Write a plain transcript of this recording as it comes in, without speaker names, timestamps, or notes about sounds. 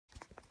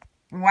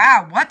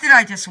Wow, what did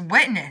I just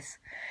witness?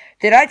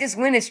 Did I just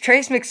witness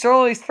Trace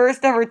Mcsorley's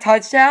first ever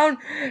touchdown?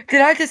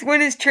 Did I just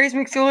witness Trace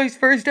Mcsorley's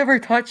first ever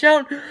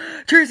touchdown?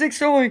 Trace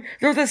McSorley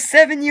throws a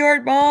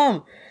 70-yard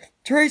bomb.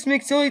 Trace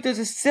McSorley throws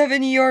a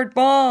 70-yard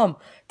bomb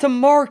to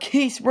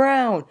Marquise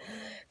Brown.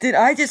 Did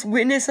I just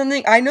witness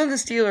something? I know the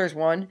Steelers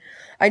won.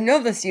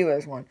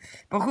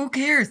 But who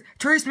cares?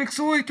 Trace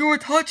McSorley threw a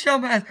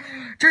touchdown pass.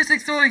 Trace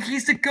McSorley,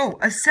 he's the GOAT.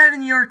 A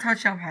 70-yard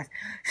touchdown pass.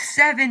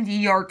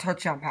 70-yard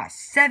touchdown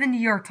pass.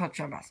 70-yard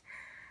touchdown pass.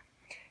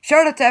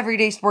 Shout out to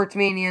Everyday Sports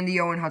Mania and the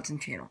Owen Hudson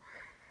channel.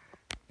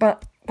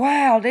 But,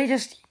 wow, they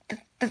just...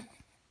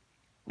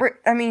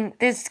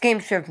 this game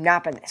should have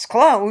not been this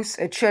close.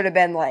 It should have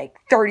been like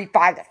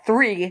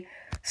 35-3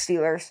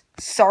 Steelers.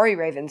 Sorry,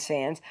 Ravens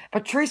fans.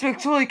 But Trace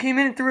McSorley came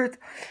in and threw it.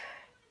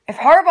 If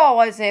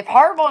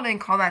Harbaugh didn't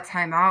call that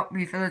timeout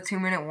before the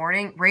 2-minute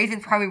warning,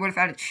 Ravens probably would have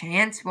had a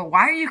chance. But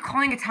why are you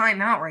calling a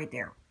timeout right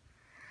there?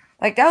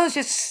 Like, that was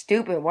just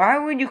stupid. Why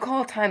would you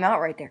call a timeout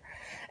right there?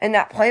 And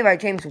that play by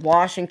James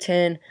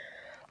Washington.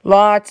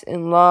 Lots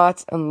and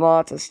lots and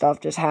lots of stuff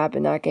just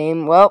happened that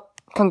game. Well,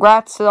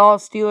 congrats to all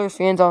Steelers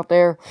fans out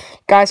there. You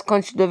guys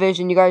clinched the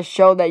division. You guys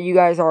showed that you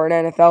guys are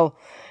an NFL.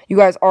 You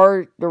guys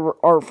are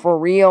for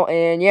real.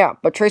 And yeah,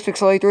 but Trace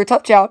McSorley threw a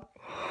touchdown.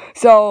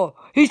 So,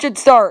 he should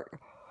start.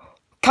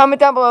 Comment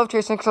down below if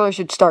Trace McSorley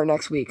should start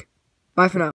next week. Bye for now.